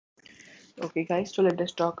Okay, guys, so let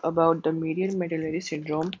us talk about the medial medullary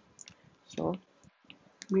syndrome. So,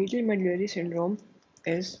 medial medullary syndrome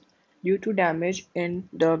is due to damage in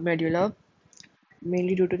the medulla,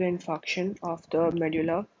 mainly due to the infarction of the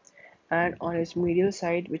medulla and on its medial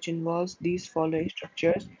side, which involves these following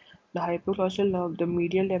structures: the hypoglossal nerve, the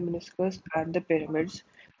medial lemniscus, and the pyramids.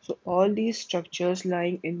 So, all these structures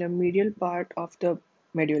lying in the medial part of the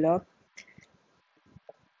medulla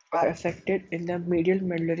are affected in the medial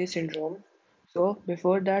medullary syndrome. So,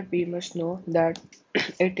 before that, we must know that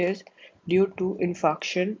it is due to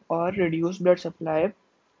infarction or reduced blood supply,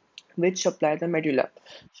 which supply the medulla.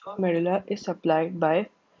 So, medulla is supplied by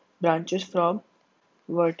branches from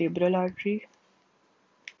vertebral artery,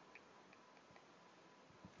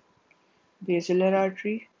 basilar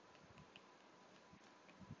artery,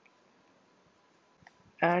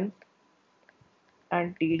 and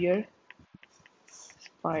anterior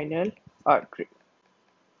spinal artery.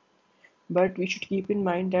 But we should keep in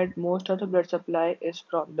mind that most of the blood supply is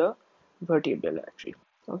from the vertebral artery.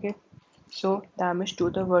 Okay, so damage to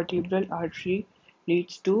the vertebral artery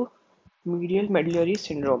leads to medial medullary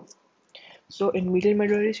syndrome. So in medial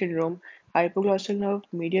medullary syndrome, hypoglossal nerve,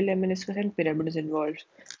 medial lemniscus, and pyramid is involved.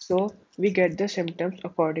 So we get the symptoms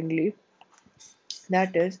accordingly.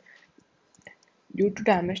 That is, due to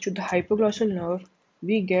damage to the hypoglossal nerve,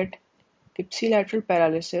 we get ipsilateral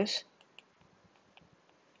paralysis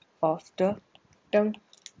of the tongue.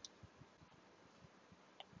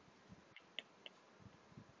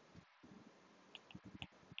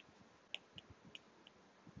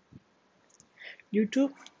 Due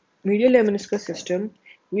to medial lemniscus system,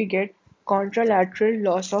 we get contralateral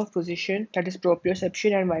loss of position, that is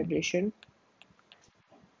proprioception and vibration.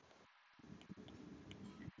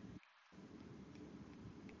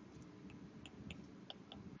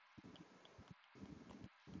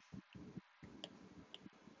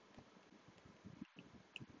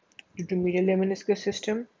 Due to medial lemniscus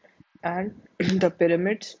system and the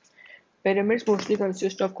pyramids. Pyramids mostly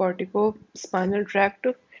consist of cortico-spinal tract.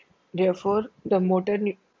 Therefore, the motor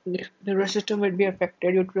nervous system will be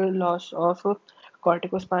affected due to the loss of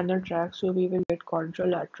corticospinal tract. So we will get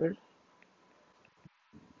contralateral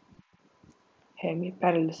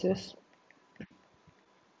hemiparalysis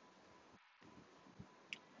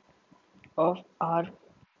of arm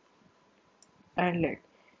and leg.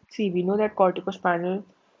 See, we know that corticospinal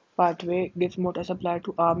pathway gives motor supply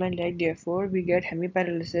to arm and leg. Therefore, we get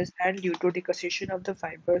hemiparalysis, and due to decussation of the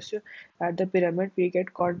fibers at the pyramid, we get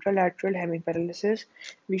contralateral hemiparalysis.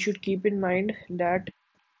 We should keep in mind that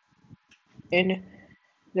in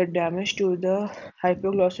the damage to the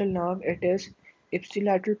hypoglossal nerve, it is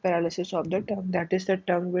ipsilateral paralysis of the tongue. That is, the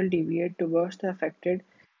tongue will deviate towards the affected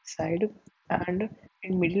side. And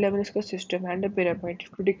in medial lemniscus system and the pyramid,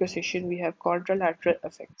 due to decussation, we have contralateral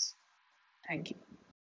effects. Thank you.